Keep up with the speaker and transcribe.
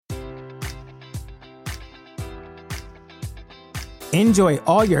Enjoy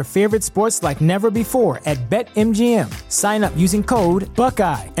all your favorite sports like never before at BetMGM. Sign up using code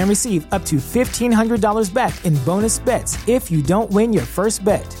Buckeye and receive up to $1,500 back in bonus bets if you don't win your first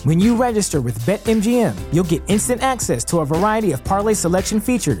bet. When you register with BetMGM, you'll get instant access to a variety of parlay selection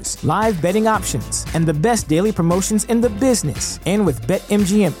features, live betting options, and the best daily promotions in the business. And with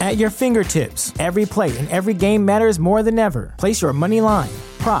BetMGM at your fingertips, every play and every game matters more than ever. Place your money line,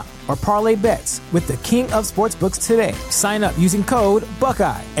 prop, or parlay bets with the king of sportsbooks today. Sign up using code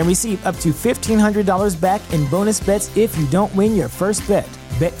Buckeye and receive up to $1,500 back in bonus bets if you don't win your first bet.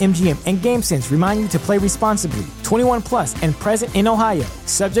 BetMGM and GameSense remind you to play responsibly. 21 plus and present in Ohio,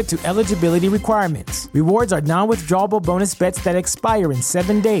 subject to eligibility requirements. Rewards are non-withdrawable bonus bets that expire in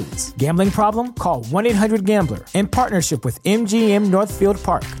 7 days. Gambling problem? Call 1-800-GAMBLER. In partnership with MGM Northfield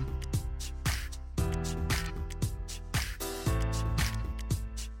Park.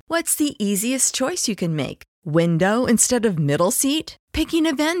 What's the easiest choice you can make? Window instead of middle seat? Picking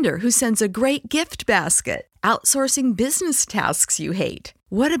a vendor who sends a great gift basket? Outsourcing business tasks you hate?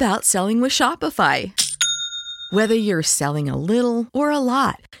 What about selling with Shopify? Whether you're selling a little or a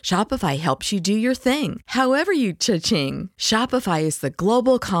lot, Shopify helps you do your thing, however you cha-ching. Shopify is the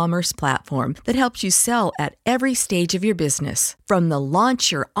global commerce platform that helps you sell at every stage of your business. From the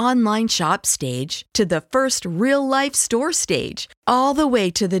launch your online shop stage to the first real-life store stage, all the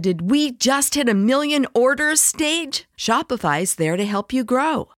way to the did we just hit 1 million orders stage. Shopify's there to help you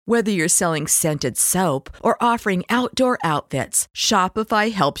grow. Whether you're selling scented soap or offering outdoor outfits,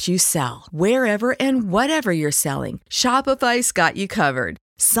 Shopify helps you sell. Wherever and whatever you're selling, Shopify's got you covered.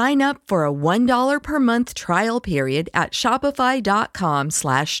 Sign up for a $1 per month trial period at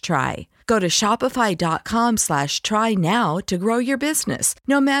shopify.com/try. Go to shopify.com/try now to grow your business,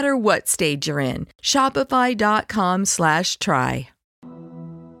 no matter what stage you're in. Shopify.com/try.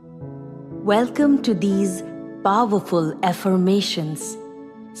 Welcome to these powerful affirmations,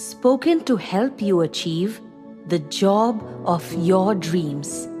 spoken to help you achieve the job of your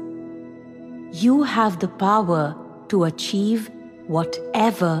dreams. You have the power to achieve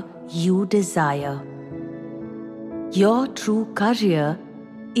whatever you desire. Your true career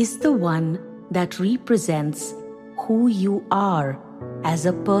is the one that represents who you are as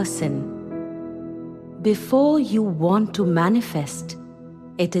a person. Before you want to manifest,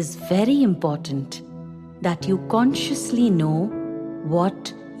 it is very important that you consciously know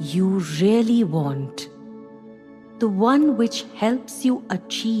what you really want, the one which helps you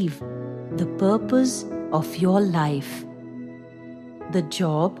achieve the purpose of your life. The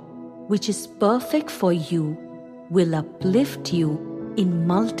job which is perfect for you will uplift you in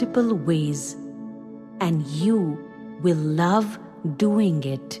multiple ways, and you will love doing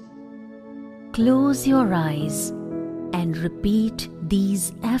it. Close your eyes and repeat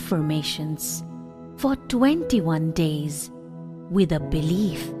these affirmations for 21 days with a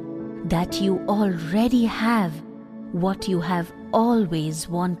belief that you already have what you have always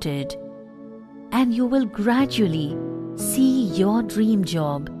wanted, and you will gradually see your dream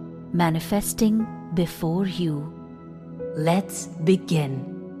job manifesting before you. Let's begin.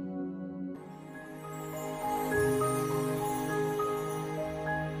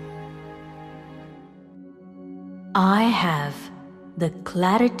 I have the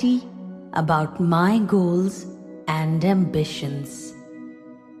clarity about my goals and ambitions.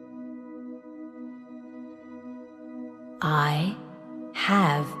 I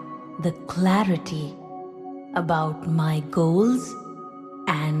have the clarity about my goals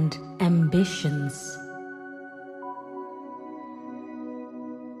and ambitions.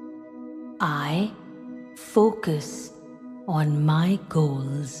 I focus on my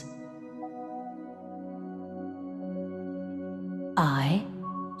goals. I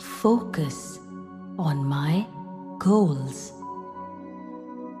focus on my goals.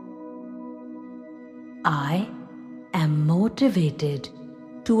 I am motivated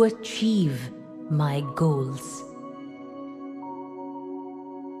to achieve my goals.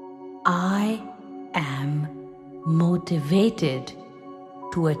 I am motivated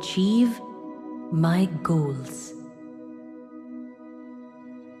to achieve my goals.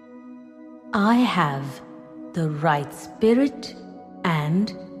 I have the right spirit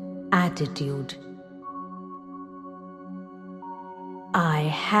and attitude. I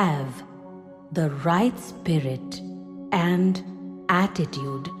have the right spirit and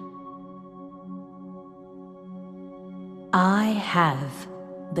attitude. I have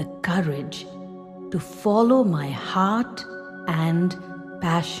the courage to follow my heart and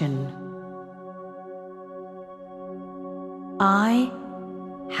passion. I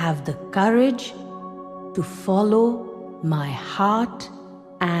have the courage to follow my heart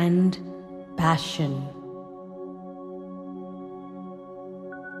and passion.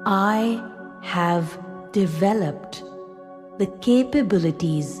 I have developed the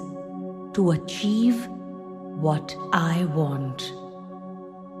capabilities to achieve what I want.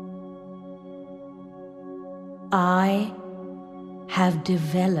 I have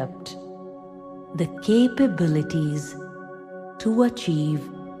developed the capabilities to achieve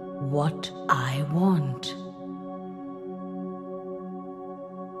what I want.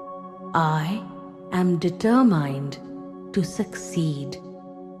 I am determined to succeed.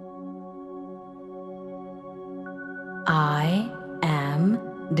 I am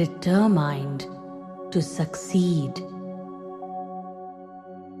determined to succeed.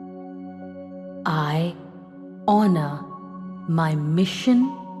 I honor my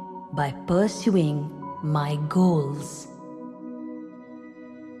mission by pursuing my goals.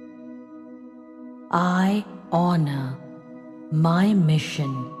 I honor my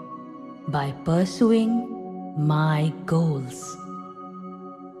mission by pursuing my goals.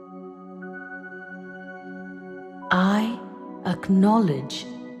 I acknowledge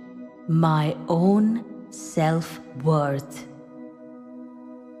my own self-worth.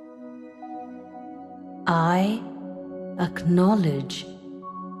 I acknowledge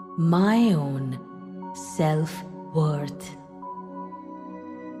my own self-worth.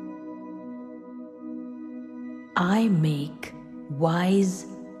 I make wise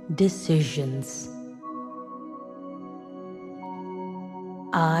decisions.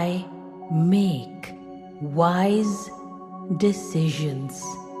 I make wise decisions.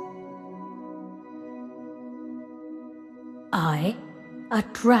 I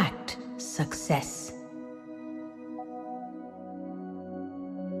attract success.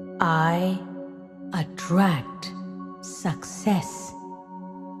 I attract success.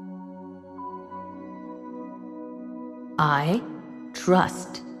 I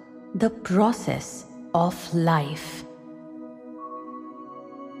trust the process of life.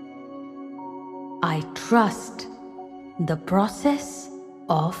 I trust the process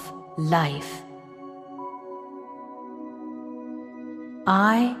of life.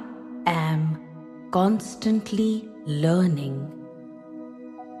 I am constantly learning.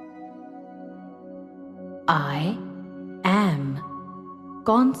 I am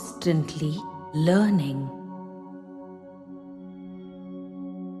constantly learning.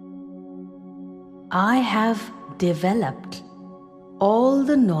 I have developed all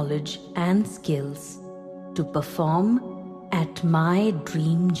the knowledge and skills to perform at my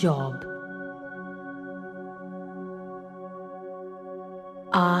dream job.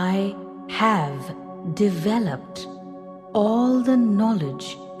 I have developed all the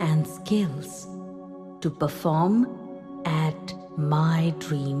knowledge and skills to perform at my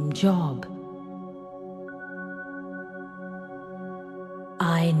dream job.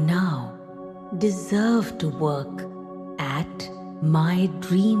 I now deserve to work at my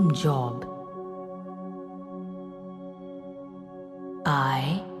dream job.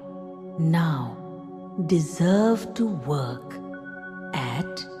 I now deserve to work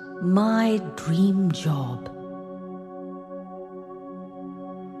at my dream job.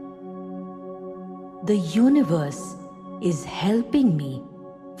 The universe is helping me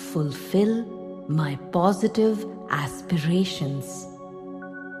fulfill my positive aspirations.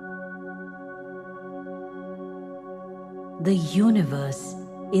 The universe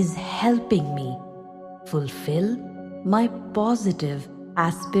is helping me fulfill my positive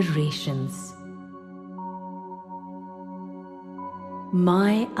aspirations.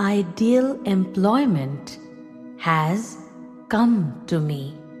 My ideal employment has come to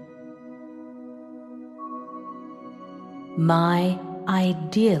me. My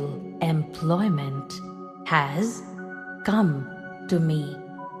ideal employment has come to me.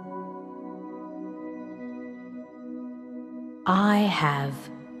 I have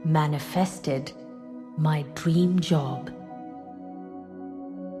manifested my dream job.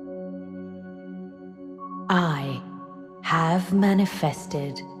 I have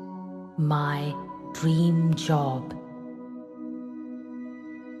manifested my dream job.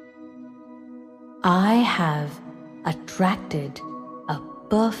 I have attracted a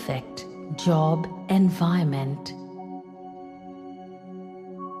perfect job environment.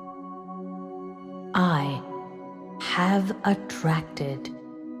 I have attracted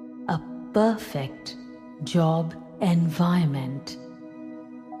a perfect job environment.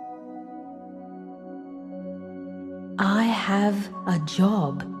 I have a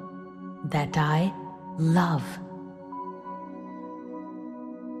job that I love.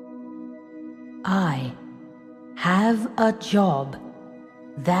 I have a job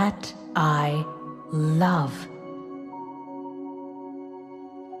that I love.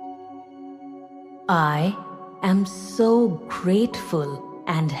 I am so grateful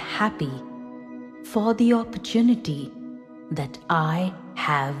and happy for the opportunity that I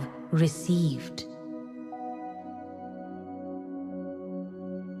have received.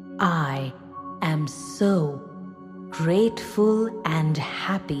 I am so grateful and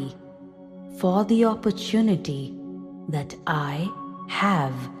happy for the opportunity that I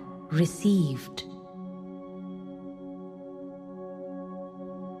have received.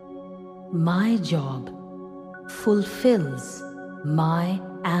 My job fulfills my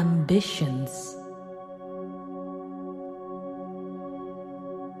ambitions.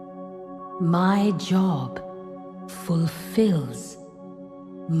 My job fulfills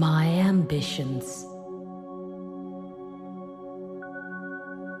my ambitions.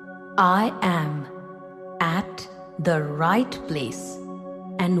 I am at the right place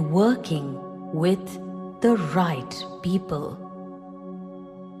and working with the right people.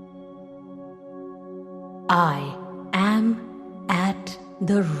 I am at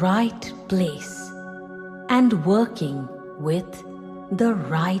the right place and working with the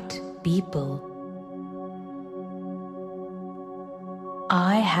right people.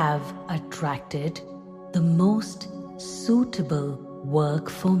 I have attracted the most suitable work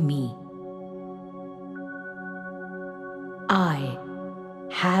for me. I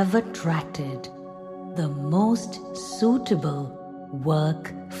have attracted the most suitable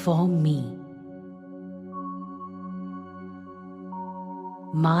work for me.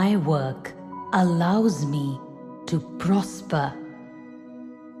 My work allows me to prosper.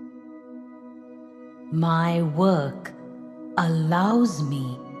 My work allows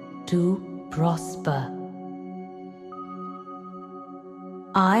me to prosper.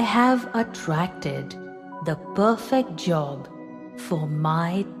 I have attracted the perfect job for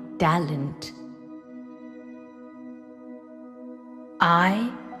my talent.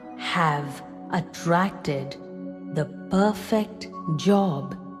 I have attracted the perfect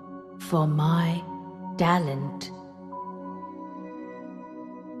job for my talent.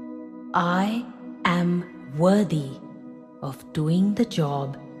 I am worthy of doing the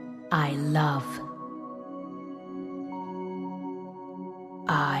job I love.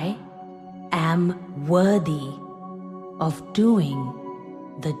 I am worthy of doing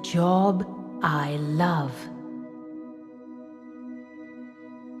the job I love.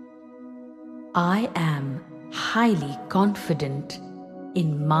 I am highly confident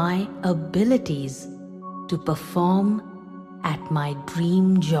in my abilities to perform at my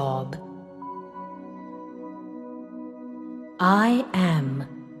dream job. I am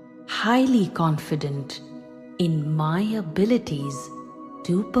highly confident in my abilities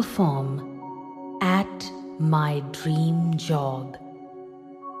to perform at my dream job.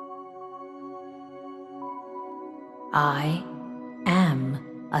 I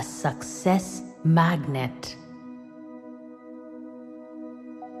am a success magnet.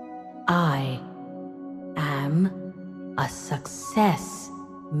 I am a success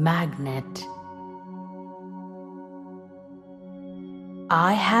magnet.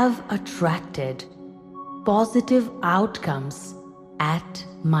 I have attracted positive outcomes at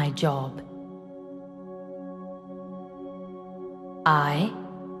my job. I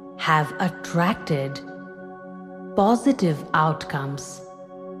have attracted positive outcomes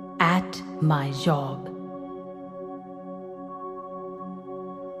at my job.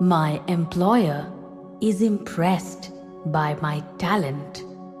 My employer is impressed by my talent.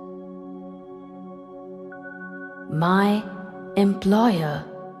 My employer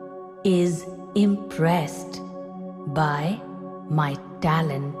is impressed by my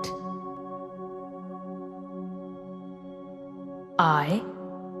talent. I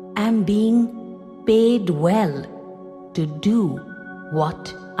am being paid well to do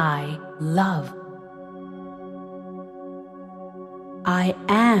what I love. I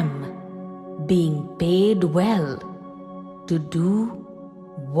am being paid well to do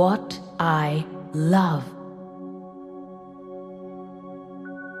what I love.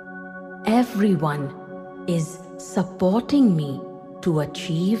 Everyone is supporting me to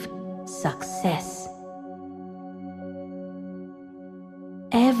achieve success.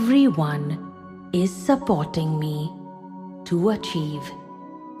 Everyone is supporting me to achieve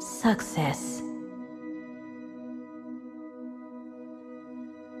success.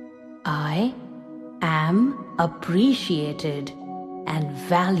 I am appreciated and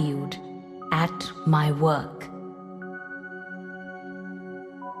valued at my work.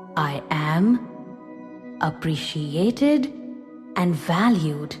 I am appreciated and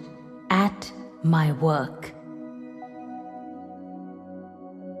valued at my work.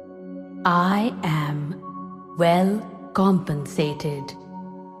 I am well compensated.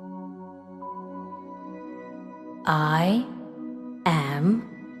 I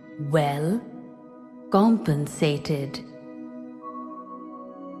am well compensated.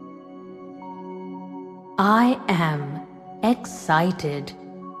 I am excited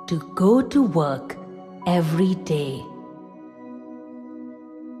to go to work every day.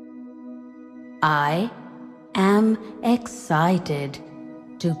 I am excited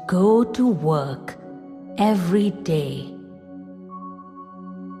to go to work every day.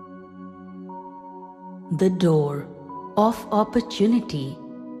 The door of opportunity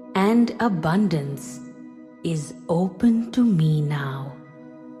and abundance is open to me now.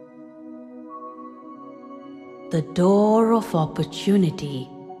 The door of opportunity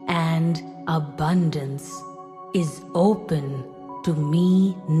and abundance is open to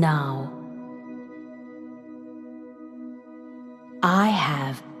me now. I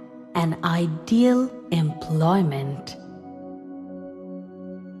have an ideal employment.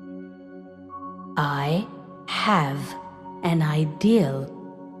 I have an ideal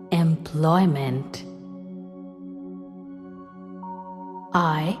employment.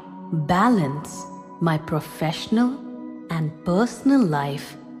 I balance my professional and personal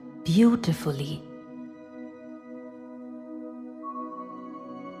life beautifully.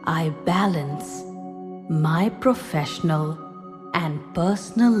 I balance my professional and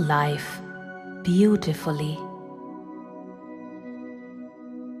personal life beautifully.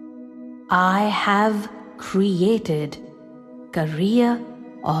 I have created career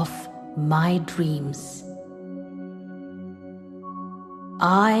of my dreams.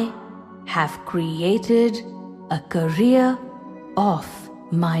 I have created a career of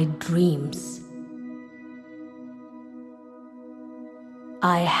my dreams.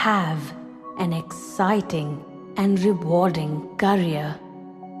 I have an exciting and rewarding career.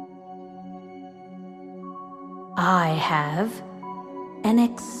 I have an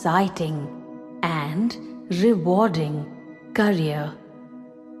exciting and rewarding career.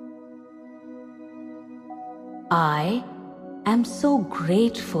 I am so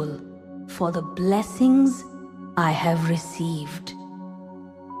grateful for the blessings I have received.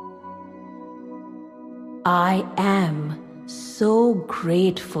 I am so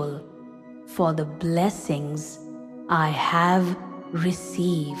grateful for the blessings I have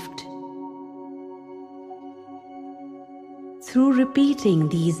received. Through repeating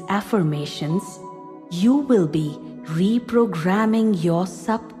these affirmations, you will be reprogramming your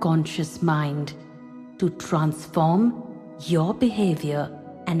subconscious mind to transform your behavior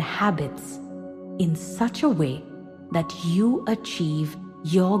and habits in such a way that you achieve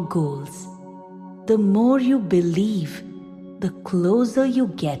your goals. The more you believe, the closer you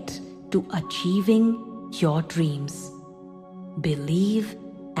get to achieving your dreams. Believe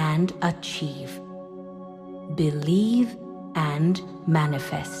and achieve. Believe and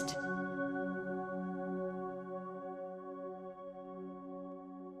manifest.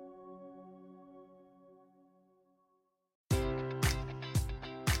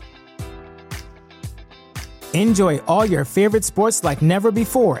 Enjoy all your favorite sports like never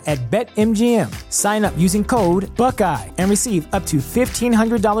before at BetMGM. Sign up using code Buckeye and receive up to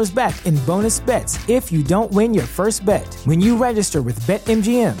 $1,500 back in bonus bets if you don't win your first bet. When you register with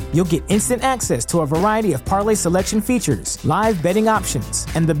BetMGM, you'll get instant access to a variety of parlay selection features, live betting options,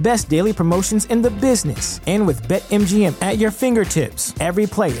 and the best daily promotions in the business. And with BetMGM at your fingertips, every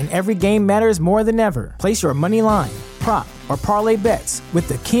play and every game matters more than ever. Place your money line, prop, or parlay bets with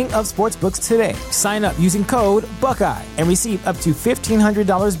the king of sportsbooks today. Sign up using code Buckeye and receive up to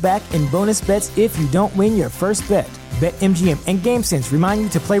 $1,500 back in bonus bets if you don't win your first bet. BetMGM and GameSense remind you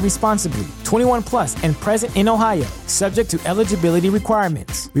to play responsibly. 21 plus and present in Ohio, subject to eligibility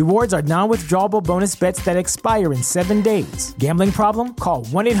requirements. Rewards are non-withdrawable bonus bets that expire in 7 days. Gambling problem? Call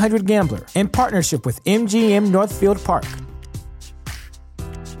 1-800-GAMBLER. In partnership with MGM Northfield Park.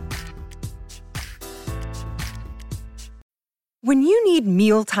 When you need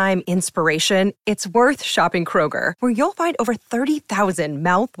mealtime inspiration, it's worth shopping Kroger, where you'll find over 30,000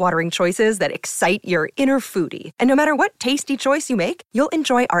 mouth-watering choices that excite your inner foodie. And no matter what tasty choice you make, you'll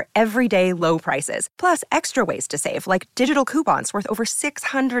enjoy our everyday low prices, plus extra ways to save, like digital coupons worth over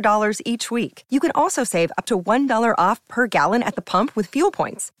 $600 each week. You can also save up to $1 off per gallon at the pump with fuel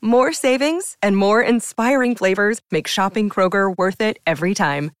points. More savings and more inspiring flavors make shopping Kroger worth it every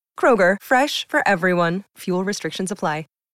time. Kroger, fresh for everyone. Fuel restrictions apply.